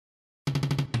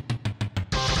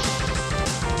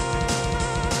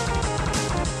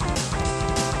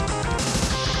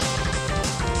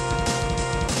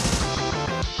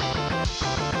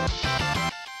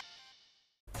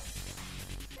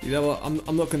You know what?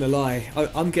 I'm not gonna lie.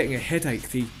 I'm getting a headache.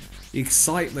 The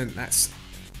excitement that's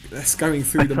going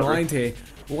through the mind here.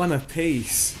 One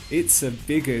apiece. It's a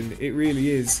big one. It really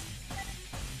is.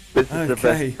 This is the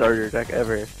best starter deck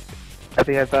ever. I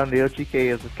think I found the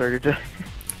OTK as a starter deck.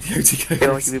 The OTK. It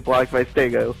only can be blocked by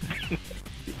Stego.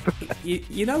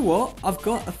 You know what? I've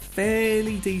got a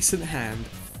fairly decent hand.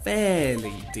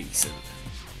 Fairly decent.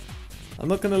 I'm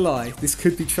not gonna lie. This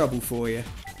could be trouble for you.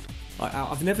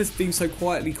 I've never been so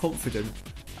quietly confident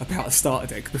about a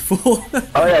starter deck before.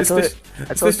 Oh yeah, I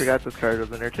totally forgot this card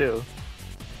was in there too.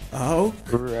 Oh?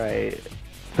 Right.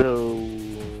 So...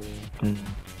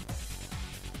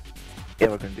 Yeah,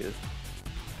 we're gonna do this.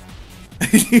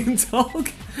 Alien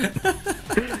dog?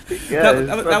 Yeah,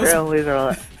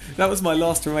 that was my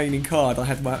last remaining card I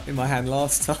had in my hand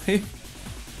last time.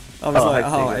 I was like,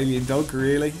 oh, alien dog,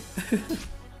 really?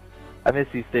 I miss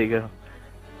you, Stego.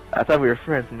 I thought we were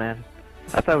friends, man.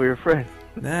 I thought we were friends.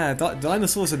 Nah,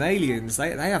 dinosaurs and aliens,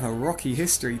 they have a rocky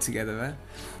history together, man.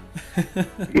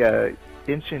 Yeah,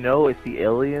 didn't you know it's the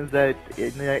aliens that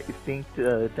extinct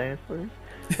dinosaurs?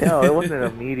 No, it wasn't a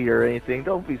meteor or anything.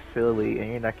 Don't be silly,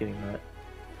 and you're not getting that.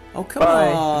 Oh, come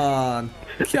on!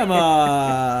 Come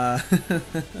on!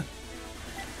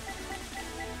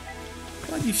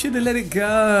 God, you should have let it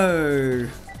go.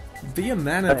 Be a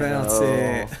man about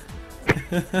it.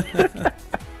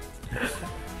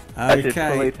 I should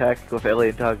play tactical with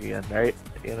alien dog again, right?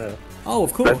 You know. Oh,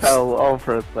 of course. That's how all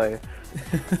pros play.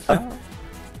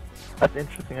 That's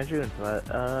interesting. I drew into that.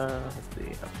 Let's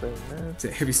see. Is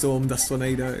it Heavy Storm, Dust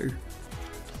Tornado?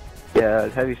 Yeah,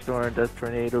 Heavy Storm, Dust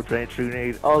Tornado, Giant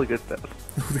Tornado, all the good stuff.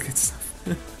 All the good stuff.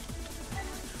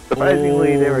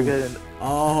 Surprisingly, they were good.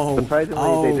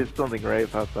 Surprisingly, they did something right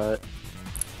about that.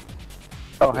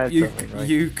 Oh, I had something right.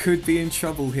 You could be in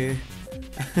trouble here.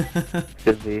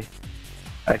 Could be.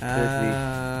 I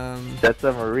could be. That's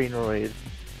a Marine Roid.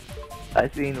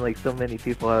 I've seen like so many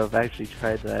people have actually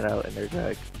tried that out in their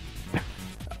deck.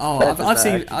 Oh,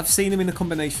 I've seen them in a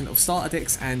combination of starter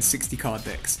decks and 60 card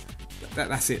decks.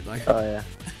 That's it though. Oh yeah.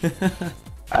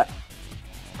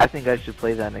 I think I should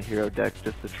play that in a hero deck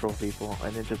just to troll people,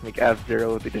 and then just make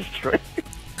Ab-Zero be destroyed.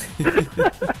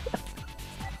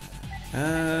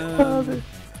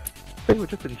 They would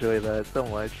just enjoy that so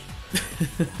much.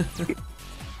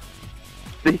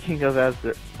 Speaking of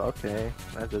Ab-Zero, okay,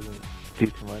 that doesn't do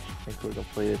too much. I think we're gonna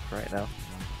play this right now.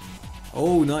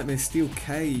 Oh, Nightmare Steel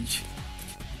Cage.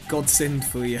 Godsend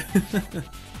for you.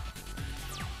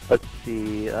 Let's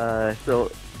see, so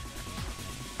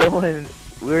when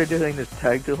we were doing this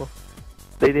tag duel,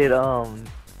 they did,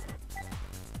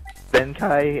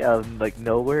 Benkai out of, like,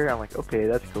 nowhere. I'm like, okay,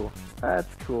 that's cool.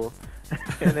 That's cool.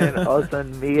 And then all of a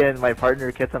sudden, me and my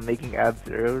partner kept on making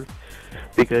Ab-Zeros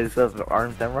because of the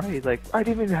Armed Samurai. He's like, I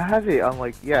didn't even have it. I'm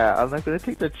like, yeah, I'm not gonna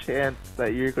take the chance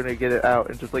that you're gonna get it out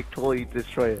and just, like, totally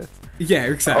destroy us. Yeah,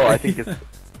 exactly. Oh,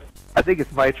 I think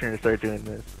it's my turn to start doing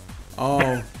this.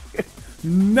 Oh.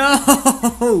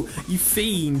 No! You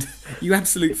fiend! You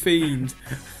absolute fiend!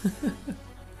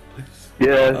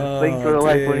 Yeah, thanks for the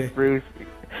life points, Bruce.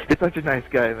 You're such a nice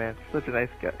guy, man. Such a nice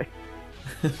guy.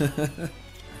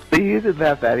 But he isn't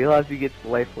that bad. He allows you to get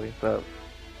life points up.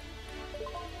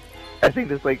 I think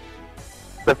this is like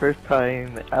the first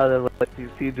time out of like these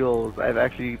 2 duels I've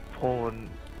actually pulled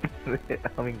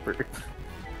Hummingbird.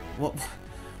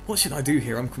 What should I do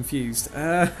here? I'm confused.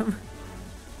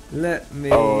 Let me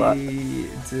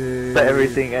do... Let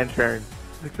everything end turn.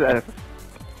 Success.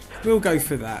 We'll go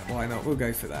for that. Why not? We'll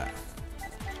go for that.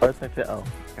 Oh, okay.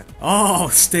 Oh,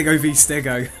 Stego v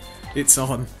Stego. It's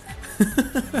on.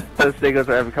 So Stegos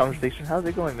are having a conversation. How's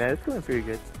it going, man? It's going pretty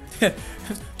good. Yeah,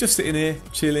 just sitting here,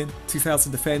 chilling. 2,000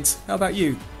 defense. How about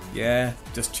you? Yeah,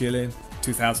 just chilling.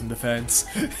 2,000 defense.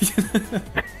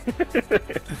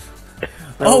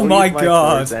 Oh my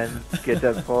god! Then get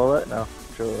that bullet? No,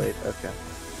 drill blade. Okay.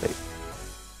 Wait.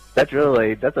 That drill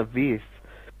blade, that's a beast.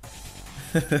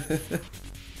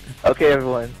 Okay,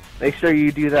 everyone, make sure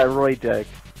you do that Roy deck,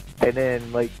 and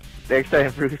then like next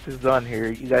time Bruce is on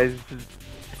here, you guys just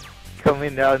come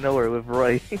in out of nowhere with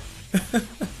Roy.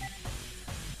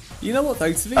 You know what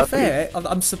though, to be fair,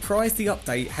 I'm surprised the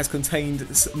update has contained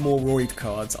more Roid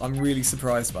cards. I'm really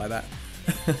surprised by that.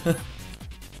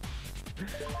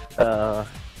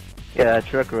 Yeah,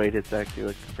 truck Roid is actually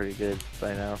looks pretty good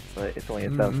by now, but it's only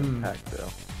 1,000 pack though,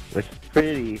 which is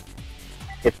pretty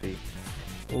iffy.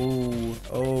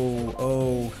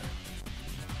 Oh.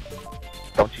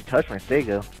 Don't you touch my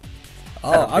Stego.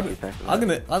 Oh,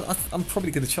 I'm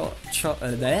probably gonna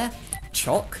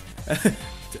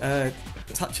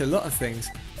touch a lot of things.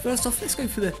 First off, let's go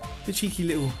for the cheeky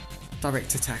little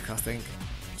direct attack. I think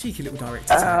cheeky little direct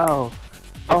attack. Ow!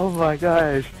 Oh my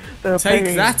gosh. Take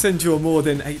pain. that and you're more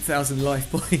than 8,000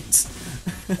 life points.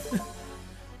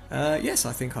 Yes,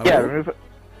 I think I Yeah, will.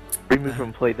 remove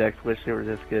from play decks, which they were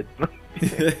this good.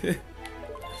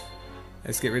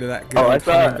 Let's get rid of that good Oh,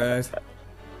 hummingbird.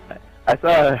 I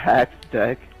saw a hacked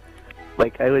deck.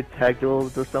 Like, I would tag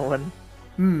duel with someone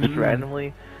just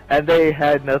randomly, and they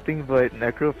had nothing but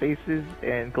necro faces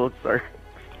and gold star.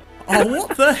 Oh,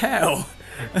 what the hell?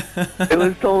 It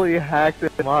was totally hacked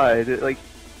and mod. Like,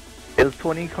 it was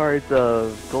 20 cards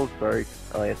of gold star,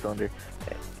 oh yeah, cylinder,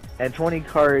 and 20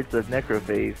 cards of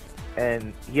necroface,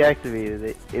 and he activated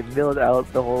it. It milled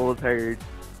out the whole entire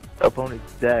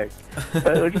opponent's deck.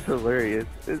 It was just hilarious.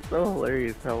 It's so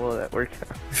hilarious how well that worked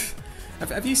out.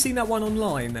 Have you seen that one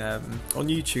online, on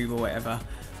YouTube or whatever,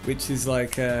 which is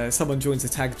like someone joins a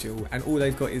tag duel and all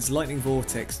they've got is Lightning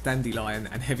Vortex, Dandelion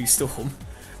and Heavy Storm,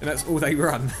 and that's all they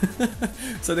run.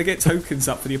 So they get tokens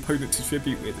up for the opponent to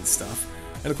tribute with and stuff,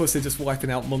 and of course they're just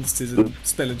wiping out monsters and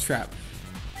spell and trap.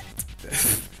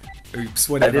 Oops,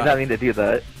 whatever. I did not mean to do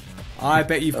that. I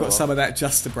bet you've got some of that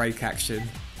just to break action.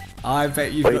 I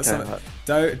bet you've got some.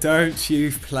 Don't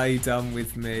you play dumb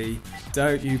with me.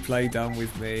 Don't you play dumb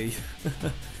with me.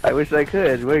 I wish I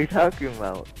could. What are you talking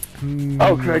about?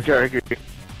 Oh, Grudge Arger.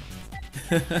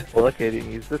 Well, okay, I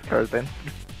didn't use this card then.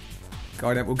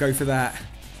 God, we'll go for that.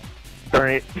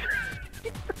 Darn it.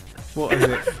 What is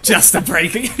it? Just a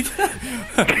breaking.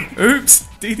 Oops,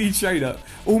 DD showed up.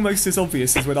 Almost as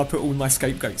obvious as when I put all my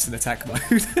scapegoats in attack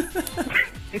mode.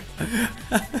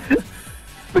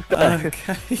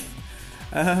 Okay.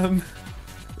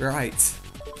 Right.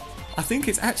 I think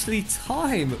it's actually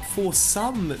time for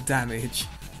some damage.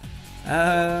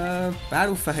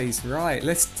 Battle phase. Right,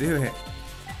 let's do it.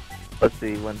 Let's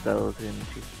see,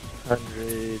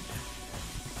 1,200.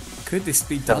 Could this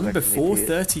be done before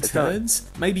 30 turns?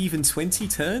 Maybe even 20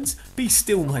 turns? Be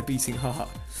still, my beating heart.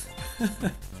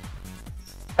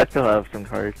 I still have some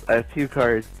cards. I have 2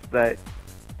 cards that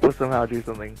will somehow do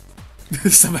something.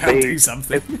 Somehow do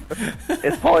something.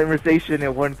 It's polymerization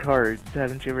in 1 card.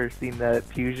 Haven't you ever seen that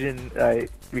fusion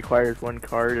requires 1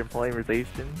 card in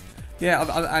polymerization?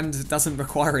 Yeah, and doesn't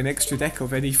require an extra deck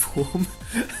of any form.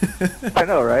 I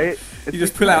know, right? You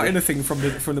just pull out anything from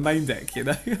the main deck, you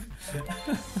know?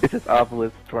 It's just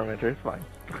Obelisk Tormentor, it's fine.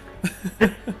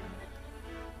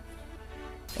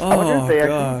 Oh, I wonder if they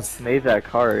God. actually made that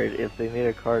card, if they made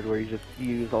a card where you just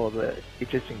use all the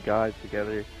Egyptian gods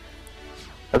together.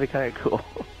 That'd be kind of cool.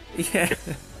 Yeah.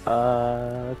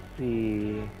 Let's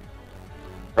see.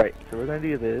 Right, so we're gonna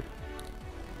do this.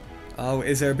 Oh,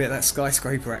 is there a bit of that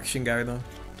skyscraper action going on?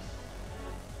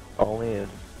 Only if.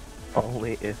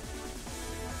 Only if.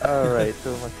 Alright,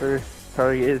 so my first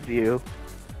target is you.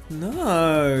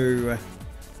 No!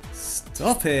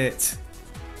 Stop it!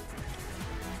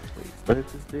 Wait, what is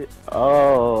this bit?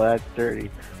 Oh, that's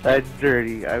dirty. That's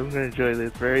dirty. I'm gonna enjoy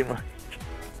this very much.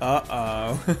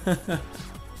 Uh-oh.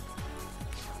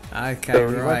 Okay, So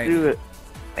right.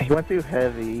 He went through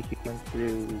heavy, he went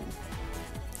through...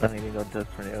 I don't even know what does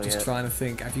tornado yet. Just trying to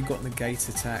think, have you got negate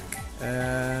attack?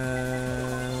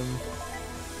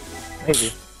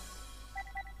 Maybe.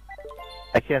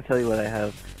 I can't tell you what I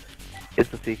have.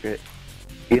 It's a secret.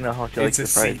 You know how much you like It's a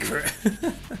surprises. secret.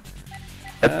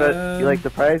 That's what you like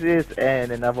surprises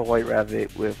and another white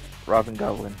rabbit with Robin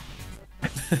Goblin.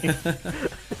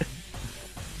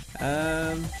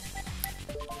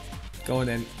 Go on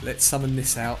then, let's summon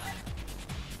this out.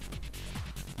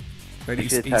 But You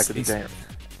should attack with the giant.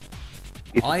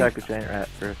 You should attack with giant rat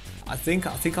first. I think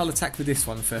I'll attack with this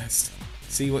one first.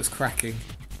 See what's cracking.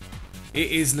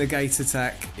 It is negate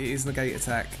attack. It is negate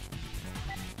attack.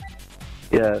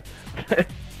 Yeah.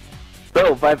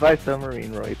 So bye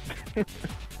submarine, Roy.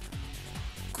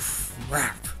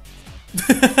 Crap.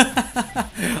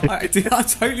 I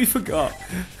totally forgot.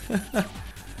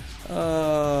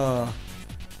 Oh,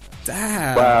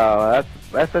 damn. Wow,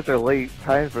 that's such a late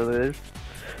time for this.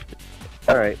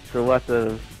 Alright, so we'll have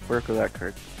to work with that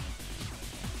card.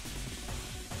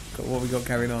 What we got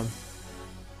going on?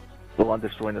 The one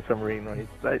destroying the submarine, right?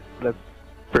 That's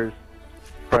first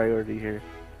priority here.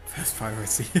 First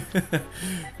priority.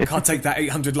 Can't take that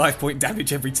 800 life point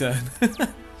damage every turn.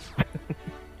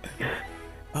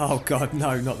 Oh god,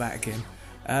 no, not that again.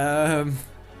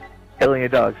 Killing a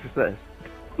dog, success.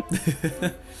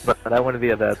 But I want to be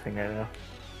a bad thing right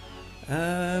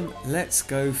now. Let's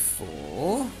go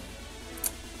for...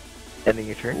 Ending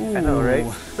your turn? Ooh. I know,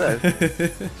 right? So,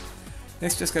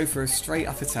 let's just go for a straight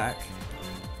up attack.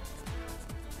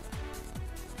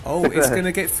 Oh, it's going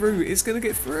to get through. It's going to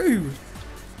get through.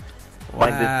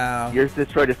 Wow. Yours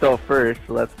destroyed itself first,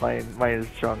 so that's mine is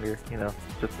stronger, you know,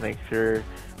 just to make sure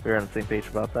we're on the same page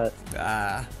about that.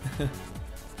 Ah.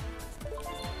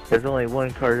 There's only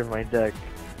one card in my deck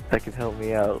that can help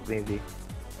me out, maybe.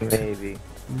 Maybe.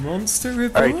 Monster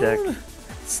Reborn? Alright, Jack.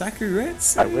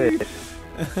 Sakuretsu? I wish.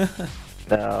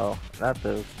 No, not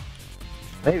those.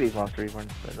 Maybe Monster Reborn,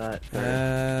 but not.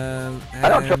 I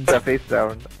don't trust that face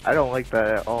down. I don't like that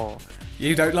at all.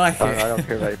 You don't like it? I don't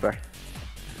care about it. Sorry.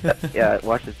 Yeah,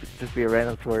 watch this. Just be a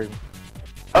random sword.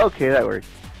 Okay, that works.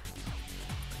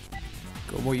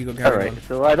 What you got going Alright, on?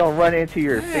 so I don't run into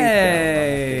your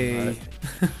Hey!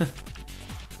 face down.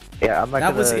 Yeah, I'm not That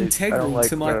gonna, was integral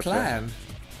to my that. plan.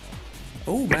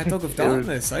 Oh, Mad Dog of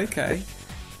Darkness, okay.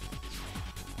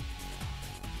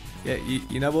 Yeah,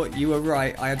 you know what? You were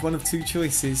right. I had one of two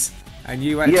choices, and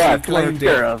you actually claimed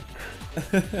it.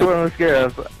 The one I was scared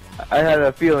of. I had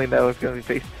a feeling that was going to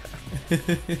be face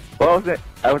down. Well,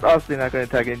 I was obviously not going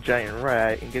to attack a giant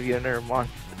rat and give you another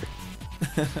monster.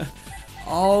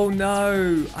 Oh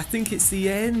no! I think it's the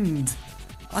end.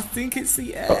 I think it's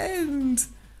the end.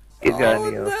 He's got oh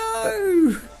a Neo.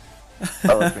 No!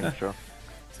 Oh, let's make sure.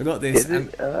 So I got this. Is it?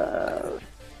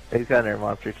 He's got another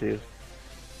monster too.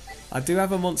 I do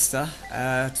have a monster.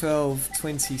 12,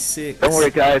 26. Don't worry,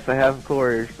 guys. I have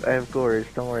cores.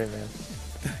 Don't worry, man.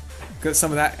 Got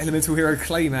some of that Elemental Hero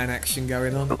Clayman action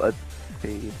going on. Let's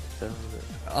see.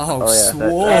 Oh, yeah,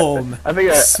 Swarm! I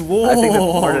think Swarm! I think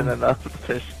that's more than enough.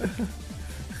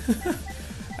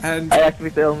 And I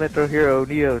activate the Elemental Hero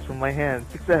Neos from my hand.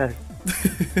 Success!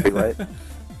 Wait, what?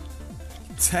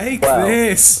 Take Wow.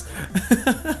 this!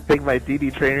 Take my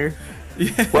DD trainer?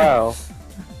 Yeah. Wow.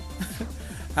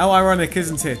 How ironic,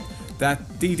 isn't it? That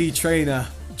DD trainer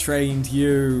trained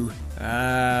you.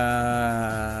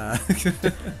 Wow.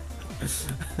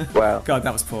 God,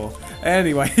 that was poor.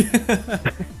 Anyway.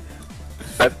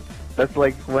 That's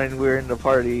like when we were in the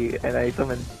party and I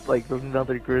summoned like those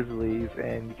other grizzlies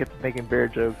and you kept making bear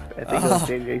jokes. I think it was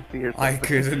JJC or something. I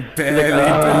couldn't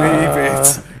barely believe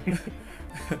it.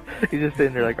 He's just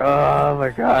sitting there like, oh my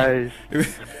gosh.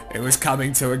 It was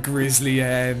coming to a grisly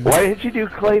end. Why didn't you do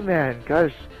Clayman?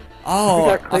 Gosh. Oh,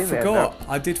 I Clayman forgot.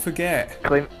 I did forget.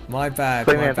 My bad.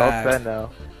 Clayman's my all bad. set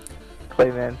now.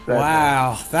 Clayman's set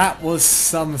Wow, that was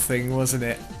something, wasn't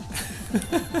it?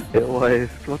 It was.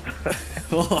 What the?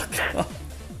 Oh, God.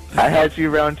 I had you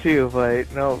round 2, but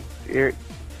no,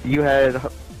 you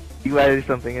added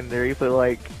something in there. You put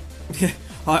like. Yeah,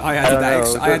 I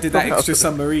added that extra Something.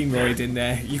 submarine ride in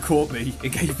there. You caught me.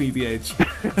 It gave me the edge.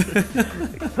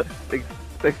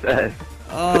 Success.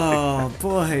 Oh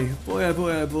boy,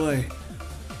 oh boy.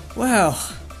 Well,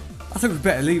 I think we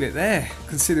better leave it there,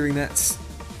 considering that's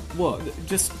what,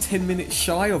 just 10 minutes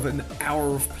shy of an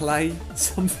hour of play,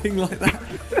 something like that.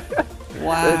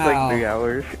 Wow. It's like 3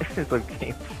 hours. It's like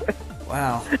games.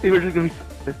 Wow. People are just gonna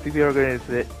people are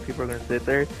gonna sit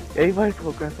there. Yeah, you might as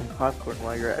well grab some popcorn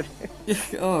while you're at it.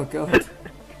 Oh god.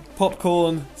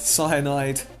 Popcorn,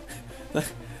 cyanide.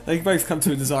 They both come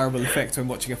to a desirable effect when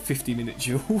watching a 50-minute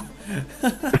duel.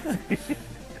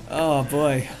 Oh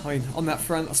boy. I mean, on that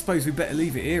front, I suppose we better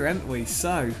leave it here, hadn't we?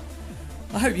 So,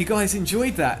 I hope you guys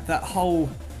enjoyed that whole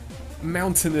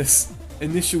mountainous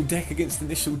initial deck against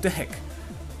initial deck.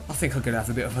 I think I'm going to have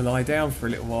a bit of a lie down for a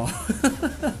little while.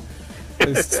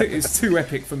 It's too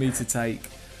epic for me to take.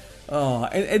 Oh,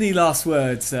 any last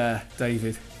words,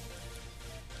 David?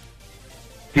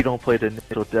 If you don't play the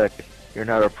initial deck, you're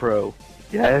not a pro.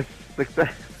 Yes,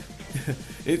 success.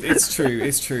 It's true,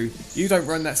 it's true. You don't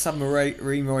run that submarine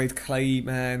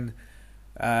Clayman,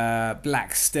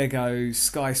 Black Stego,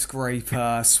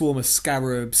 Skyscraper, Swarm of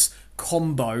Scarabs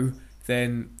combo,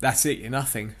 then that's it, you're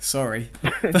nothing. Sorry.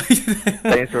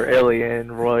 Thanks for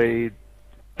Alien, Roy,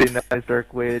 Midnight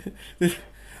Dark Witch.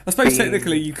 I suppose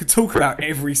technically you could talk about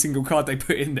every single card they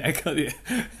put in there, can't you?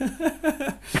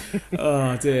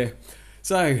 Oh dear.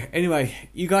 So, anyway,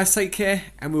 you guys take care,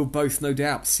 and we'll both no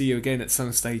doubt see you again at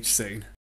some stage soon.